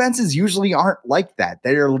defenses usually aren't like that.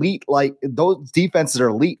 They're elite. Like those defenses are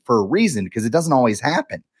elite for a reason because it doesn't always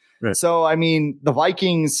happen. Right. So, I mean, the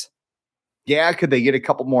Vikings, yeah, could they get a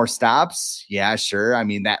couple more stops? Yeah, sure. I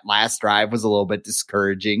mean, that last drive was a little bit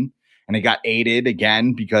discouraging, and it got aided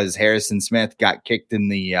again because Harrison Smith got kicked in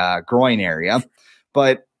the groin area.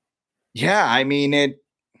 But yeah, I mean,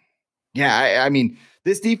 I mean,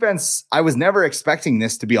 this defense, I was never expecting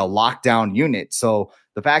this to be a lockdown unit. So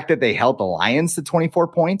the fact that they held the Lions to 24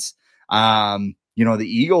 points, the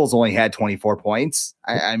Eagles only had 24 points.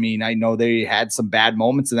 I mean, I know they had some bad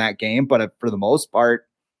moments in that game, but for the most part,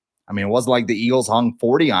 I mean, it wasn't like the Eagles hung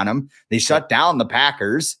 40 on them. They shut down the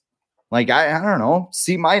Packers. Like, I don't know,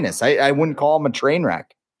 C-. I wouldn't call them a train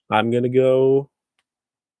wreck. I'm going to go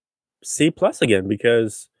C+ again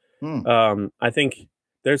because I think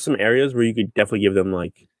there's some areas where you could definitely give them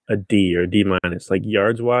like a D or a D-. Like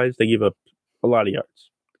yards wise, they give up a lot of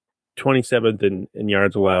yards. 27th in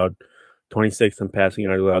yards allowed, 26th in passing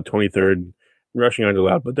yards allowed, 23rd in rushing yards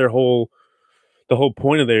allowed. But the whole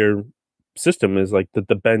point of their system is like that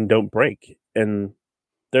the bend don't break, and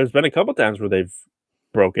there's been a couple times where they've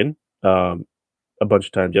broken a bunch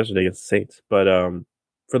of times yesterday against the Saints, but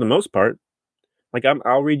for the most part, like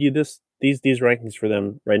I'll read you these rankings for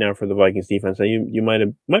them right now for the Vikings defense. Now you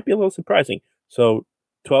might be a little surprising. So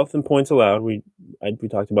 12th in points allowed, we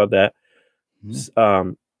talked about that.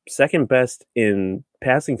 Second best in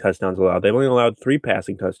passing touchdowns allowed. They've only allowed 3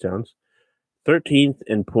 passing touchdowns. 13th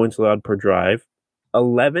in points allowed per drive.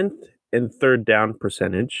 11th in third down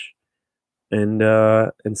percentage, and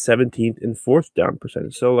 17th in fourth down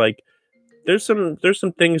percentage. So like there's some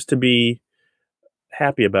things to be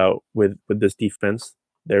happy about with this defense.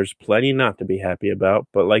 There's plenty not to be happy about,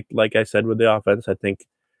 but like I said with the offense, I think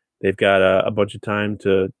they've got a bunch of time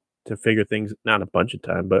to figure things, not a bunch of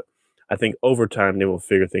time, but I think over time they will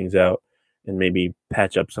figure things out and maybe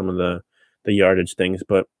patch up some of the yardage things.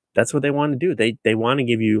 But that's what they want to do. They want to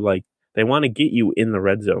give you they want to get you in the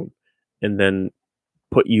red zone and then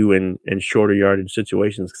put you in shorter yardage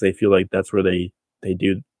situations because they feel like that's where they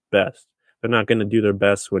do best. They're not going to do their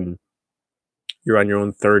best when you're on your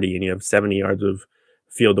own 30 and you have 70 yards of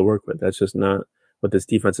field to work with. That's just not what this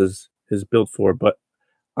defense is built for. But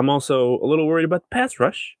I'm also a little worried about the pass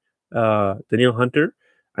rush. Danielle Hunter,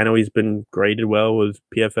 I know he's been graded well with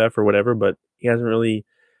PFF or whatever, but he hasn't really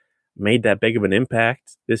made that big of an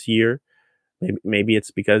impact this year. Maybe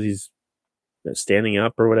it's because he's standing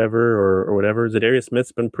up or whatever, or whatever. Zadarius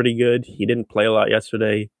Smith's been pretty good. He didn't play a lot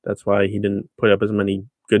yesterday. That's why he didn't put up as many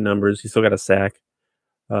good numbers. He still got a sack.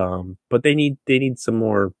 But they need some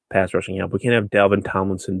more pass rushing help. We can't have Dalvin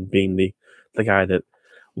Tomlinson being the guy that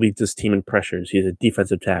leads this team in pressures. He's a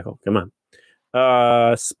defensive tackle. Come on.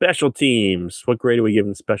 Special teams. What grade are we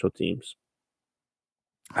giving special teams?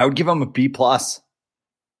 I would give them a B+.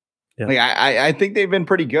 Yeah. Like I think they've been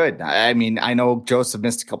pretty good. I mean, I know Joseph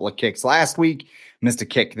missed a couple of kicks last week, missed a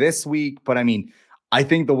kick this week, but I mean, I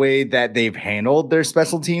think the way that they've handled their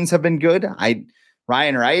special teams have been good.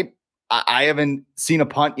 Ryan Wright, I haven't seen a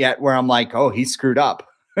punt yet where I'm like, oh, he screwed up,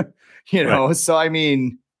 Right. So, I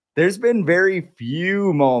mean, there's been very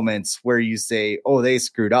few moments where you say, oh, they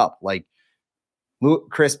screwed up. Like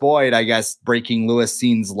Chris Boyd, I guess, breaking Lewis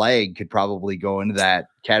Seen's leg could probably go into that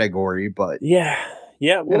category, but yeah.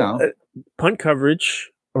 Well, punt coverage,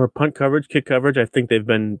 kick coverage, I think they've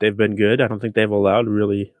been good. I don't think they've allowed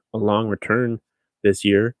really a long return this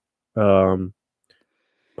year. Punting,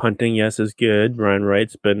 yes, is good. Ryan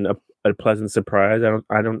Wright's been a pleasant surprise.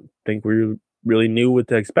 I don't think we really knew what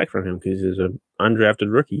to expect from him because he's an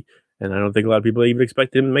undrafted rookie, and I don't think a lot of people even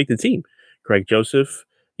expected him to make the team. Craig Joseph,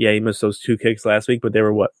 yeah, he missed those 2 kicks last week, but they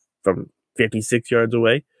were from 56 yards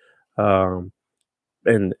away.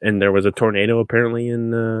 And there was a tornado apparently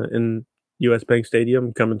in US Bank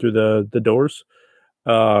Stadium coming through the doors.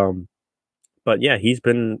 But yeah, he's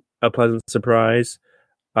been a pleasant surprise.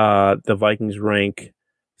 The Vikings rank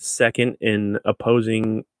second in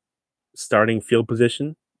opposing starting field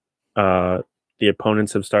position. The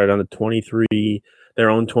opponents have started on their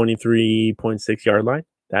own 23.6 yard line.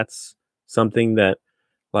 That's something that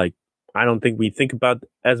I don't think we think about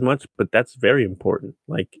as much, but that's very important.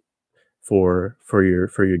 For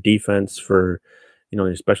your defense, for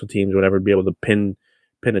your special teams, whatever, to be able to pin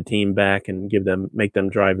a team back and make them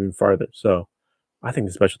drive even farther. So I think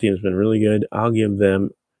the special team has been really good. I'll give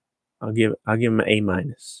them an A-.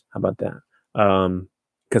 How about that?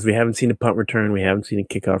 because we haven't seen a punt return, we haven't seen a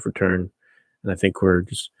kickoff return, and I think we're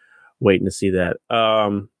just waiting to see that.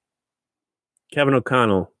 Kevin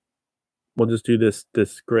O'Connell, we'll just do this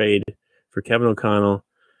grade for Kevin O'Connell,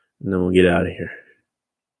 and then we'll get out of here.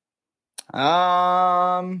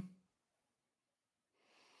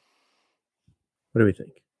 What do we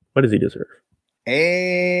think? What does he deserve?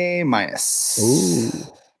 A-. Ooh,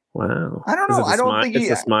 wow. I don't know. I don't think it's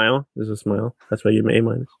a smile. It's a smile. That's why you made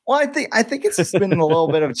A-. Well, I think it's just been a little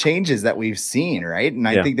bit of changes that we've seen, right? And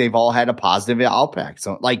I think they've all had a positive impact.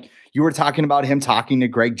 So, like you were talking about him talking to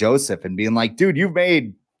Greg Joseph and being like, "Dude, you've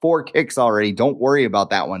made 4 kicks already. Don't worry about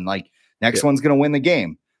that one. Like next one's gonna win the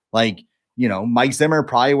game." Like, Mike Zimmer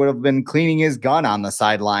probably would have been cleaning his gun on the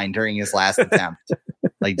sideline during his last attempt.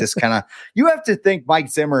 Like just kind of, you have to think Mike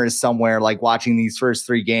Zimmer is somewhere like watching these first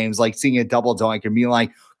 3 games, like seeing a double doink and being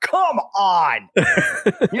like, "Come on,"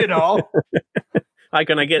 Why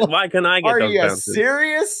can I get? Are you bounces?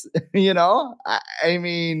 Serious? I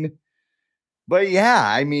mean, but yeah,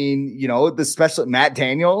 I mean, the special Matt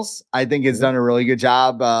Daniels, I think has done a really good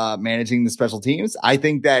job managing the special teams. I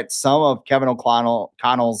think that some of Kevin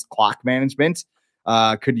O'Connell's clock management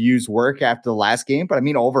could use work after the last game, but I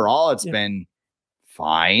mean, overall, it's been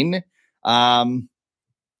fine. A-,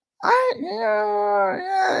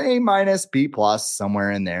 B+,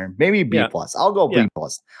 somewhere in there, maybe B+. I'll go B+.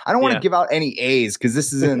 I don't want to give out any A's because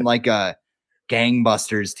this isn't like a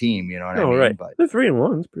gangbusters team. You know what I mean? Right. But the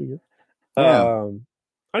 3-1 is pretty good. Yeah.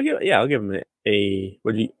 I'll give him a B+.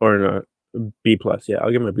 Yeah,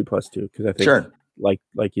 I'll give him a B+ too because I think, like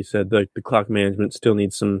you said, the clock management still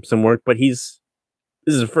needs some work. But this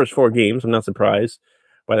is the first 4 games. I'm not surprised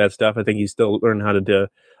by that stuff. I think he's still learning how to do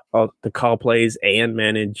the call plays and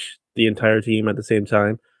manage the entire team at the same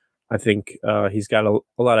time. I think he's got a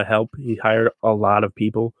lot of help. He hired a lot of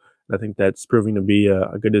people. I think that's proving to be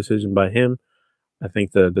a good decision by him. I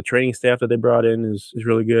think the training staff that they brought in is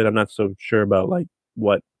really good. I'm not so sure about like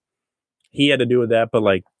what he had to do with that, but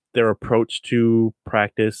like their approach to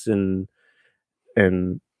practice and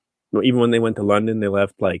even when they went to London, they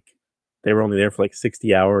left like they were only there for like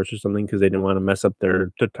 60 hours or something because they didn't want to mess up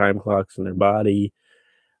their time clocks and their body.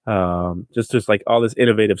 Just like all this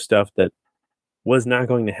innovative stuff that was not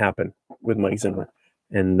going to happen with Mike Zimmer.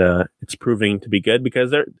 And it's proving to be good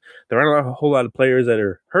because there aren't a whole lot of players that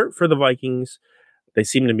are hurt for the Vikings. They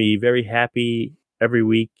seem to be very happy every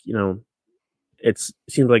week. It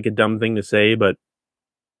seems like a dumb thing to say, but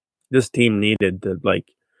this team needed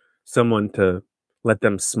someone to let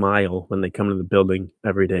them smile when they come to the building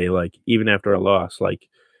every day. Like even after a loss, like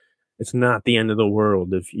it's not the end of the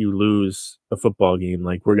world if you lose a football game.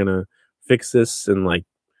 Like we're going to fix this and like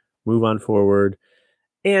move on forward.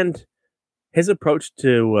 And his approach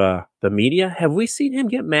to the media, have we seen him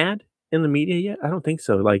get mad in the media yet? I don't think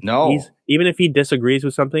so. Like, no. Even if he disagrees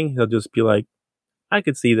with something, he'll just be like, I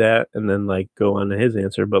could see that, and then like go on to his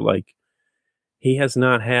answer. But like, he has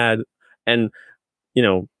not had, and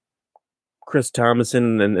Chris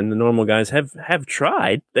Thomason and the normal guys have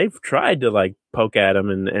tried. They've tried to like poke at him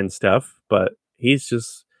and stuff, but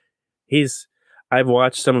I've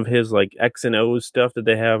watched some of his like X and O's stuff that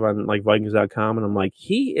they have on like Vikings.com, and I'm like,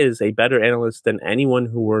 he is a better analyst than anyone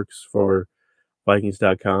who works for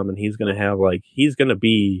Vikings.com, and he's gonna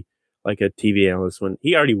be like a TV analyst when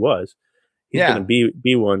he already was. He's gonna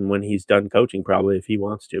be one when he's done coaching, probably if he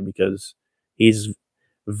wants to, because he's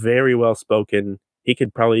very well spoken. He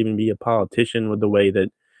could probably even be a politician with the way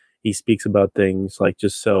that he speaks about things, like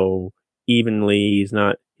just so evenly. He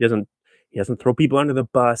doesn't throw people under the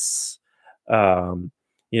bus.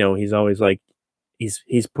 He's always like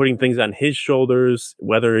he's putting things on his shoulders,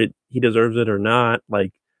 whether he deserves it or not.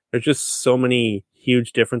 Like there's just so many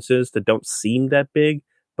huge differences that don't seem that big,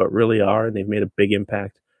 but really are, and they've made a big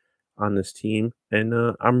impact on this team. And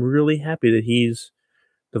I'm really happy that he's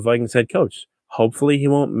the Vikings head coach. Hopefully he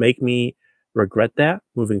won't make me regret that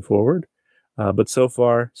moving forward. But so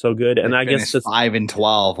far, so good. And I guess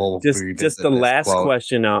 5-12. Just the last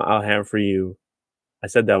question I'll have for you. I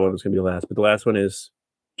said that one was going to be the last, but the last one is,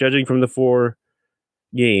 judging from the 4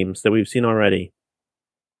 games that we've seen already,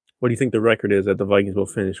 what do you think the record is that the Vikings will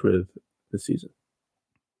finish with this season?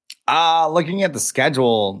 Looking at the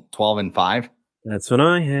schedule, 12-5. That's what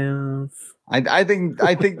I have. I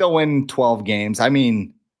think they'll win 12 games. I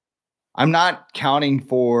mean, I'm not counting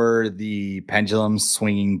for the pendulum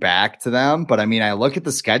swinging back to them, but I mean, I look at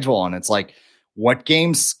the schedule and it's like, what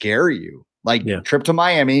games scare you? Like trip to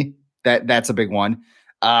Miami, that's a big one.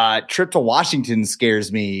 Trip to Washington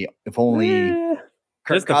scares me. If only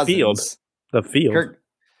Kirk Cousins. The field.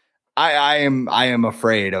 I am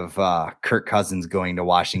afraid of Kirk Cousins going to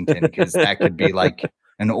Washington because that could be like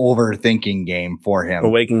an overthinking game for him.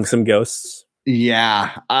 Awakening some ghosts.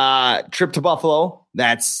 Yeah. Trip to Buffalo.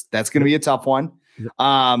 That's going to be a tough one.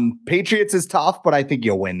 Patriots is tough, but I think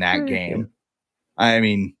you'll win that game. I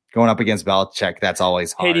mean, going up against Belichick, that's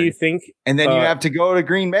always hard. Hey, do you think? And then you have to go to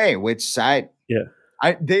Green Bay, which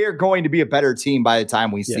they are going to be a better team by the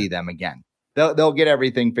time we see them again. They'll get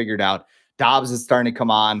everything figured out. Dobbs is starting to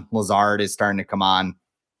come on. Lazard is starting to come on.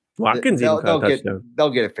 Watkins they'll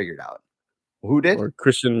get it figured out. Who did? Or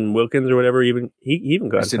Christian Wilkins or whatever. He even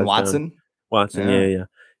got Christian a touchdown. Watson, yeah.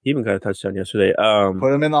 He even got a touchdown yesterday.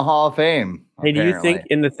 Put him in the Hall of Fame. Hey, apparently. do you think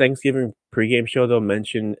in the Thanksgiving pregame show they'll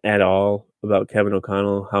mention at all about Kevin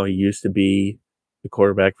O'Connell, how he used to be the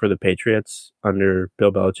quarterback for the Patriots under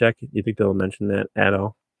Bill Belichick? You think they'll mention that at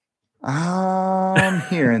all?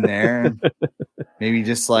 Here and there. Maybe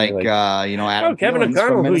just Adam Kevin Thielens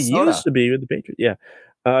O'Connell, who Minnesota. used to be with the Patriots. Yeah.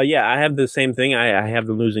 I have the same thing. I have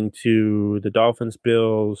them losing to the Dolphins,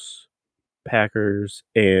 Bills, Packers,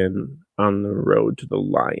 and on the road to the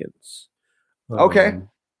Lions. Okay.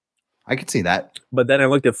 I could see that. But then I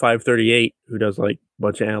looked at 538, who does like a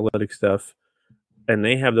bunch of analytic stuff, and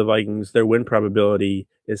they have the Vikings. Their win probability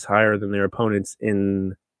is higher than their opponents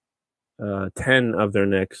in 10 of their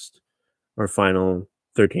next or final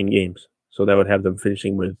 13 games. So that would have them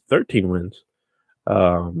finishing with 13 wins.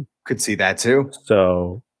 Could see that too.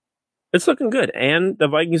 So it's looking good. And the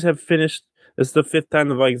Vikings have finished. This is the fifth time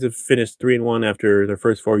the Vikings have finished 3-1 after their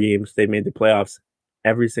first 4 games. They made the playoffs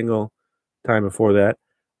every single time before that.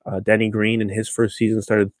 Denny Green in his first season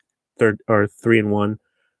started 3-1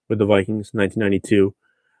 with the Vikings in 1992.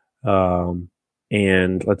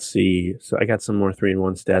 And let's see. So I got some more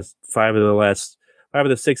 3-1 stats. 5 of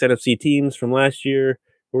the 6 NFC teams from last year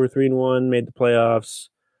who were 3-1 made the playoffs.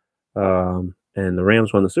 And the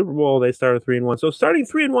Rams won the Super Bowl. They started 3-1. So starting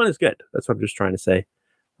 3-1 is good. That's what I'm just trying to say.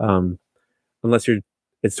 Unless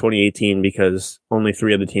it's 2018, because only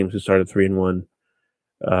 3 of the teams who started 3-1,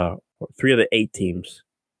 3 of the 8 teams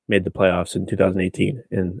made the playoffs in 2018.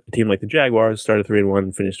 And a team like the Jaguars started 3-1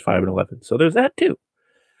 and finished 5-11. So there's that too.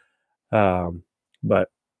 But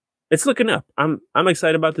it's looking up. I'm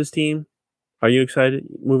excited about this team. Are you excited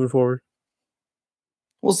moving forward?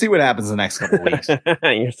 We'll see what happens the next couple of weeks.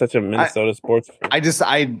 You're such a Minnesota sports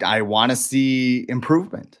fan. I want to see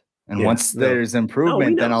improvement. And once there's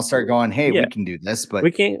improvement, then I'll start going, hey, we can do this. But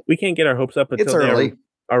we can't get our hopes up until they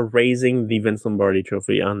are raising the Vince Lombardi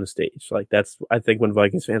trophy on the stage. Like that's, I think, when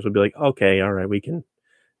Vikings fans would be like, okay, all right, we can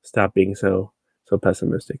stop being so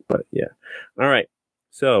pessimistic. But yeah. All right.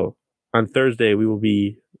 So on Thursday, we will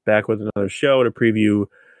be back with another show to preview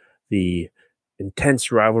the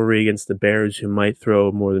intense rivalry against the Bears, who might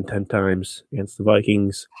throw more than 10 times against the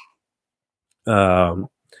Vikings.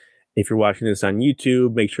 If you're watching this on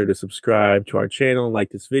YouTube, make sure to subscribe to our channel, like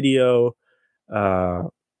this video,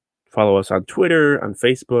 follow us on Twitter, on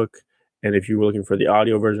Facebook, and if you're looking for the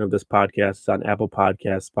audio version of this podcast, it's on Apple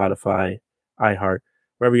Podcasts, Spotify, iHeart,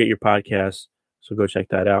 wherever you get your podcasts. So go check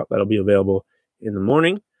that out. That'll be available in the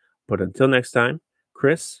morning. But until next time,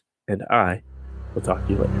 Chris and I will talk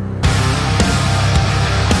to you later.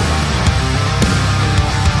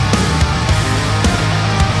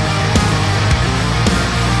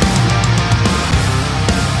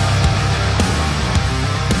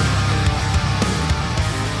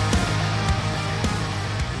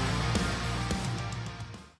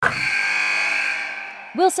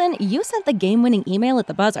 Wilson, you sent the game-winning email at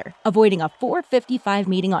the buzzer, avoiding a 4:55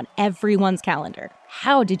 meeting on everyone's calendar.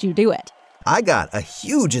 How did you do it? I got a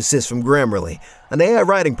huge assist from Grammarly, an AI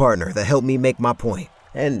writing partner that helped me make my point.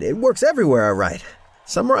 And it works everywhere I write.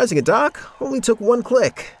 Summarizing a doc only took 1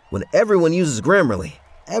 click. When everyone uses Grammarly,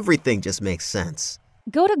 everything just makes sense.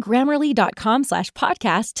 Go to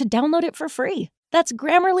Grammarly.com/podcast to download it for free. That's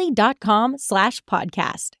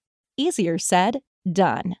Grammarly.com/podcast. Easier said,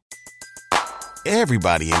 done.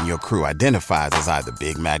 Everybody in your crew identifies as either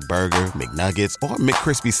Big Mac Burger, McNuggets, or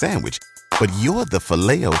McCrispy Sandwich. But you're the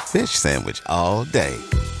Filet-O-Fish Sandwich all day.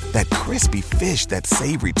 That crispy fish, that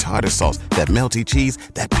savory tartar sauce, that melty cheese,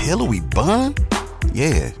 that pillowy bun.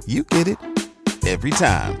 Yeah, you get it. Every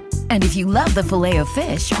time. And if you love the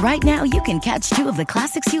Filet-O-Fish, right now you can catch 2 of the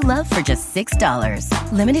classics you love for just $6.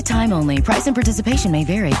 Limited time only. Price and participation may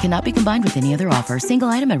vary. Cannot be combined with any other offer. Single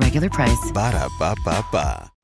item at regular price. Ba-da-ba-ba-ba.